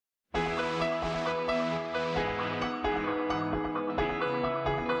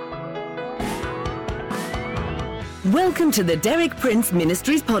Welcome to the Derek Prince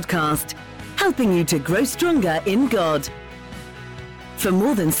Ministries podcast, helping you to grow stronger in God. For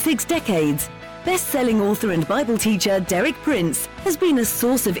more than 6 decades, best-selling author and Bible teacher Derek Prince has been a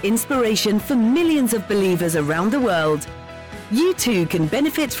source of inspiration for millions of believers around the world. You too can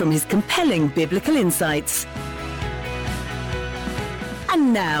benefit from his compelling biblical insights.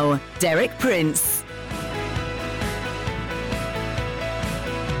 And now, Derek Prince.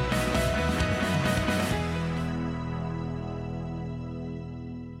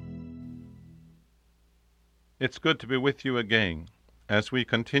 It's good to be with you again as we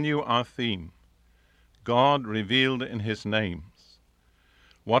continue our theme, God revealed in His names,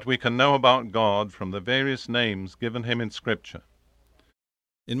 what we can know about God from the various names given Him in Scripture.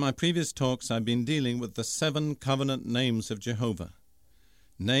 In my previous talks, I've been dealing with the 7 covenant names of Jehovah,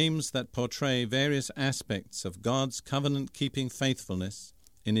 names that portray various aspects of God's covenant-keeping faithfulness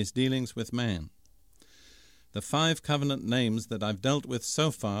in His dealings with man. The 5 covenant names that I've dealt with so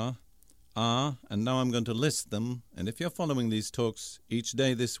far are, and now I'm going to list them, and if you're following these talks each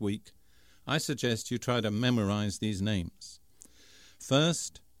day this week, I suggest you try to memorize these names.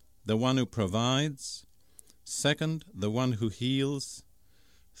 First, the one who provides. Second, the one who heals.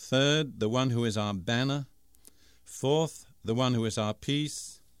 Third, the one who is our banner. Fourth, the one who is our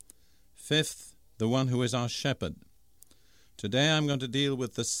peace. Fifth, the one who is our shepherd. Today I'm going to deal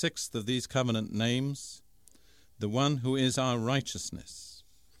with the 6th of these covenant names, the one who is our righteousness.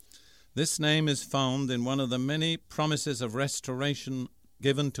 This name is found in one of the many promises of restoration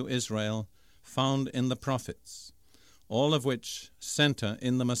given to Israel, found in the prophets, all of which center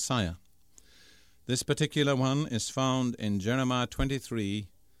in the Messiah. This particular one is found in Jeremiah 23,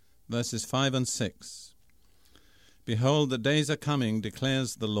 verses 5 and 6. Behold, the days are coming,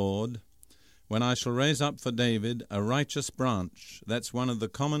 declares the Lord, when I shall raise up for David a righteous branch. That's one of the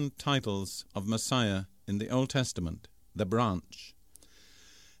common titles of Messiah in the Old Testament, the branch.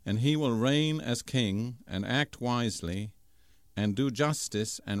 And he will reign as king and act wisely and do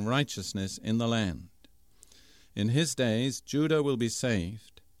justice and righteousness in the land. In his days Judah will be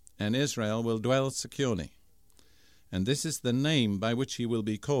saved and Israel will dwell securely. And this is the name by which he will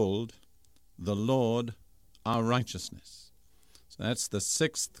be called, the Lord our righteousness. So that's the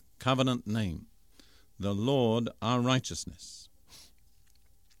 6th covenant name, the Lord our righteousness.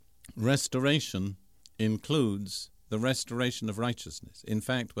 Restoration includes the restoration of righteousness. In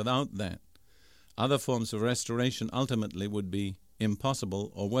fact, without that, other forms of restoration ultimately would be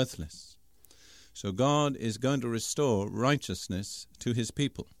impossible or worthless. So God is going to restore righteousness to His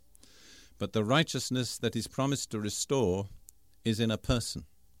people. But the righteousness that He's promised to restore is in a person.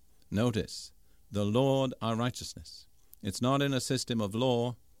 Notice, the Lord our righteousness. It's not in a system of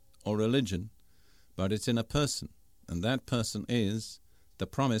law or religion, but it's in a person, and that person is the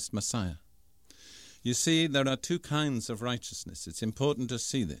promised Messiah. You see, there are 2 kinds of righteousness. It's important to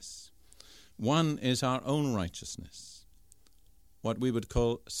see this. One is our own righteousness, what we would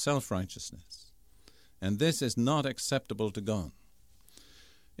call self-righteousness. And this is not acceptable to God.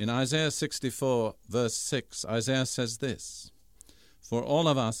 In Isaiah 64, verse 6, Isaiah says this, For all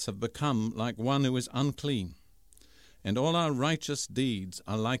of us have become like one who is unclean, and all our righteous deeds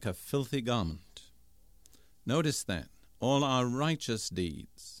are like a filthy garment. Notice that. All our righteous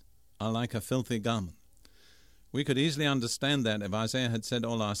deeds are like a filthy garment. We could easily understand that if Isaiah had said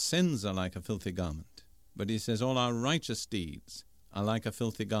all our sins are like a filthy garment. But he says all our righteous deeds are like a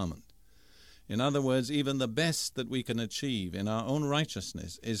filthy garment. In other words, even the best that we can achieve in our own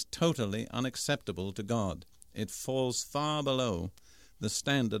righteousness is totally unacceptable to God. It falls far below the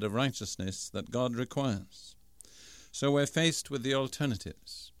standard of righteousness that God requires. So we're faced with the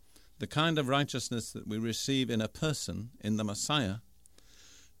alternatives. The kind of righteousness that we receive in a person, in the Messiah,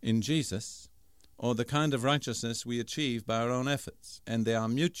 in Jesus, or the kind of righteousness we achieve by our own efforts, and they are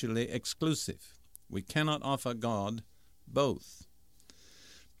mutually exclusive. We cannot offer God both.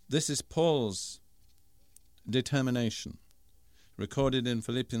 This is Paul's determination, recorded in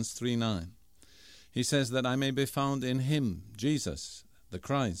Philippians 3:9. He says that I may be found in Him, Jesus, the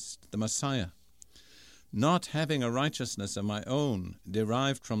Christ, the Messiah, not having a righteousness of my own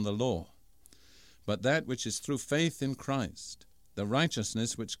derived from the law, but that which is through faith in Christ, the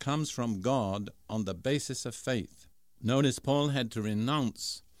righteousness which comes from God on the basis of faith. Notice Paul had to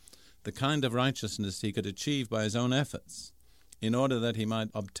renounce the kind of righteousness he could achieve by his own efforts in order that he might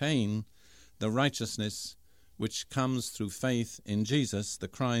obtain the righteousness which comes through faith in Jesus, the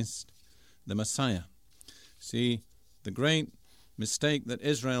Christ, the Messiah. See, the great mistake that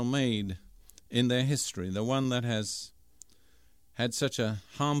Israel made in their history, the one that has had such a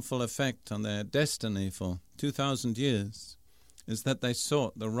harmful effect on their destiny for 2,000 years, is that they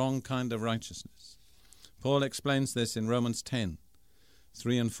sought the wrong kind of righteousness. Paul explains this in Romans 10,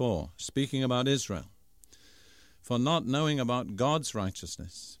 3 and 4, speaking about Israel. For not knowing about God's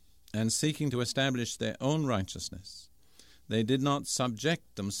righteousness and seeking to establish their own righteousness, they did not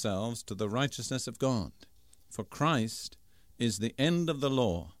subject themselves to the righteousness of God. For Christ is the end of the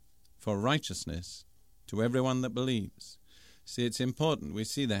law for righteousness to everyone that believes. See, it's important. We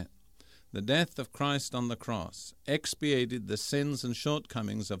see that. The death of Christ on the cross expiated the sins and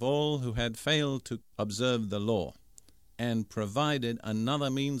shortcomings of all who had failed to observe the law and provided another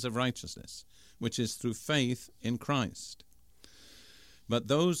means of righteousness, which is through faith in Christ. But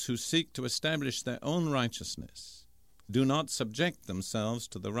those who seek to establish their own righteousness do not subject themselves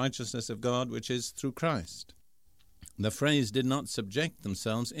to the righteousness of God, which is through Christ. The phrase "did not subject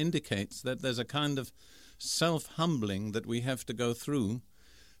themselves" indicates that there's a kind of self-humbling that we have to go through,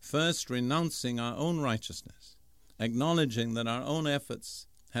 first renouncing our own righteousness, acknowledging that our own efforts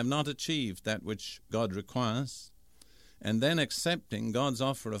have not achieved that which God requires, and then accepting God's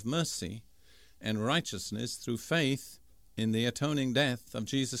offer of mercy and righteousness through faith in the atoning death of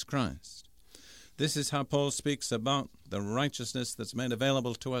Jesus Christ. This is how Paul speaks about the righteousness that's made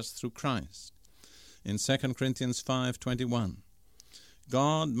available to us through Christ. In 2 Corinthians 5:21,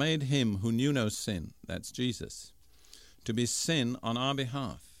 God made him who knew no sin, that's Jesus, to be sin on our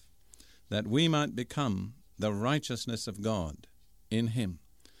behalf, that we might become the righteousness of God in him.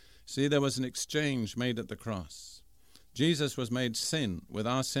 See, there was an exchange made at the cross. Jesus was made sin with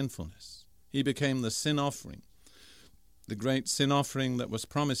our sinfulness. He became the sin offering, the great sin offering that was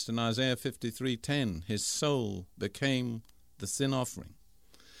promised in Isaiah 53:10. His soul became the sin offering.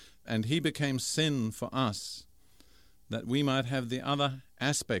 And he became sin for us, that we might have the other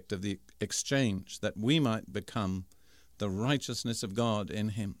aspect of the exchange, that we might become the righteousness of God in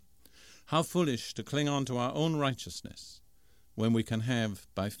him. How foolish to cling on to our own righteousness when we can have,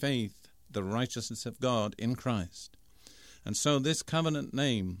 by faith, the righteousness of God in Christ. And so this covenant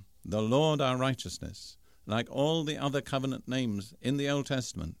name, the Lord our righteousness, like all the other covenant names in the Old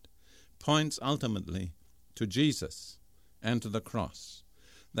Testament, points ultimately to Jesus and to the cross.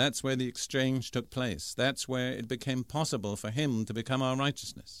 That's where the exchange took place. That's where it became possible for him to become our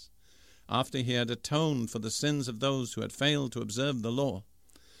righteousness. After he had atoned for the sins of those who had failed to observe the law,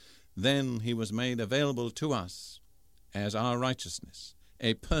 then he was made available to us as our righteousness,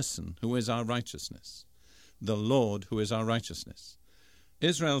 a person who is our righteousness, the Lord who is our righteousness.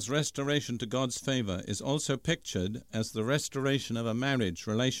 Israel's restoration to God's favor is also pictured as the restoration of a marriage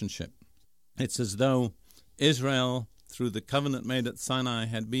relationship. It's as though Israel, through the covenant made at Sinai,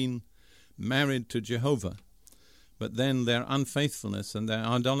 had been married to Jehovah, but then their unfaithfulness and their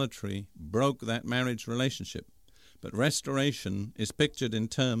idolatry broke that marriage relationship. But restoration is pictured in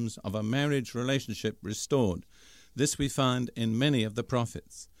terms of a marriage relationship restored. This we find in many of the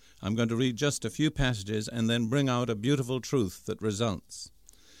prophets. I'm going to read just a few passages and then bring out a beautiful truth that results.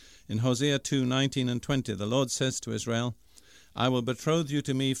 In Hosea 2:19 and 20, the Lord says to Israel, "I will betroth you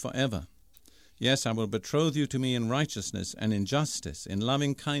to me forever. Yes, I will betroth you to me in righteousness and in justice, in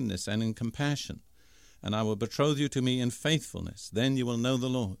loving kindness and in compassion. And I will betroth you to me in faithfulness. Then you will know the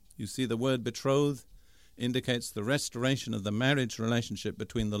Lord." You see, the word betroth indicates the restoration of the marriage relationship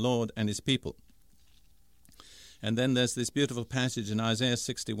between the Lord and his people. And then there's this beautiful passage in Isaiah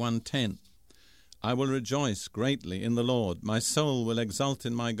 61:10. "I will rejoice greatly in the Lord. My soul will exult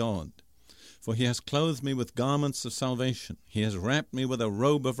in my God. For he has clothed me with garments of salvation. He has wrapped me with a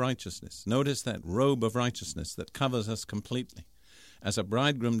robe of righteousness." Notice that robe of righteousness that covers us completely. "As a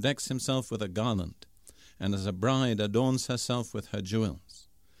bridegroom decks himself with a garland, and as a bride adorns herself with her jewels."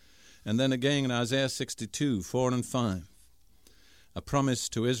 And then again in Isaiah 62:4 and 5, a promise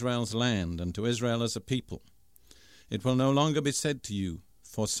to Israel's land and to Israel as a people. "It will no longer be said to you,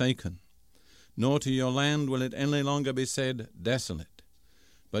 forsaken, nor to your land will it any longer be said, desolate.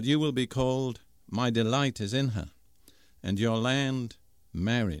 But you will be called, my delight is in her, and your land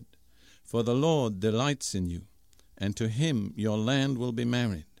married. For the Lord delights in you, and to him your land will be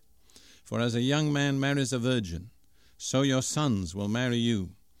married. For as a young man marries a virgin, so your sons will marry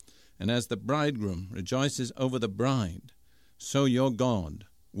you. And as the bridegroom rejoices over the bride, so your God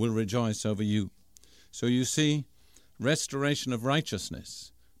will rejoice over you." So you see, restoration of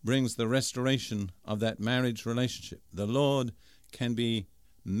righteousness brings the restoration of that marriage relationship. The Lord can be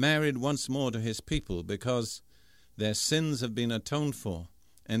married once more to his people because their sins have been atoned for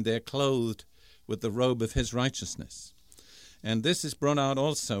and they're clothed with the robe of his righteousness. And this is brought out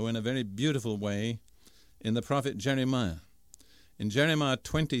also in a very beautiful way in the prophet Jeremiah. In Jeremiah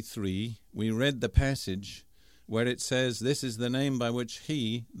 23, we read the passage where it says, "This is the name by which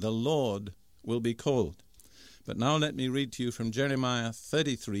he, the Lord, will be called." But now let me read to you from Jeremiah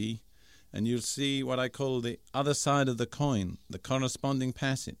 33 and you'll see what I call the other side of the coin, the corresponding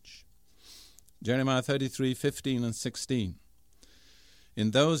passage. Jeremiah 33, 15 and 16.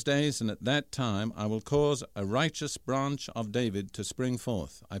 In those days and at that time I will cause a righteous branch of David to spring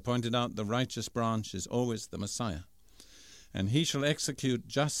forth. I pointed out the righteous branch is always the Messiah. And he shall execute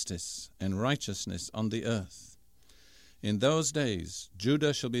justice and righteousness on the earth. In those days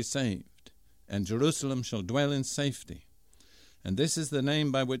Judah shall be saved, and Jerusalem shall dwell in safety. And this is the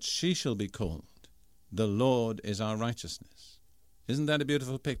name by which she shall be called. The Lord is our righteousness. Isn't that a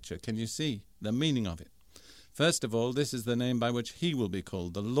beautiful picture? Can you see the meaning of it? First of all, this is the name by which he will be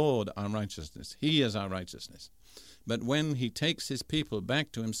called, the Lord our righteousness. He is our righteousness. But when he takes his people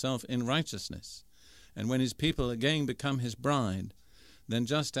back to himself in righteousness, and when his people again become his bride, then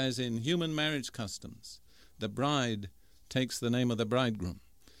just as in human marriage customs, the bride takes the name of the bridegroom.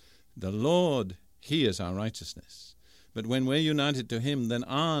 The Lord, he is our righteousness. But when we're united to him, then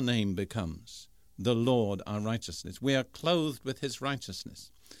our name becomes the Lord our righteousness. We are clothed with his righteousness.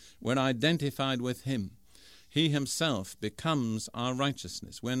 We're identified with him. He himself becomes our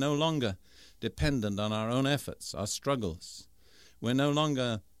righteousness. We're no longer dependent on our own efforts, our struggles. We're no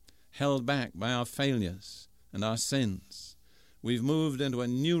longer held back by our failures and our sins. We've moved into a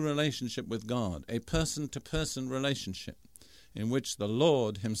new relationship with God, a person-to-person relationship in which the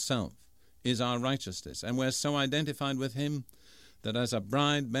Lord himself is our righteousness. And we're so identified with him that as a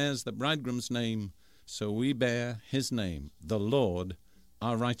bride bears the bridegroom's name, so we bear his name, the Lord,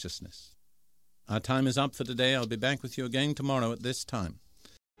 our righteousness. Our time is up for today. I'll be back with you again tomorrow at this time.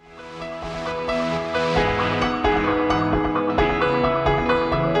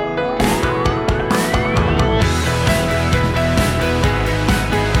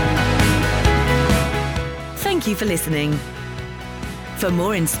 Thank you for listening. For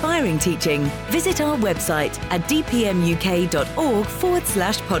more inspiring teaching, visit our website at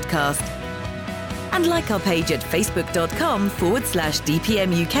dpmuk.org/podcast. And like our page at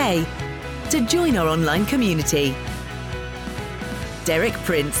facebook.com/dpmuk to join our online community. Derek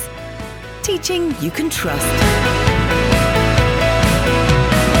Prince, teaching you can trust.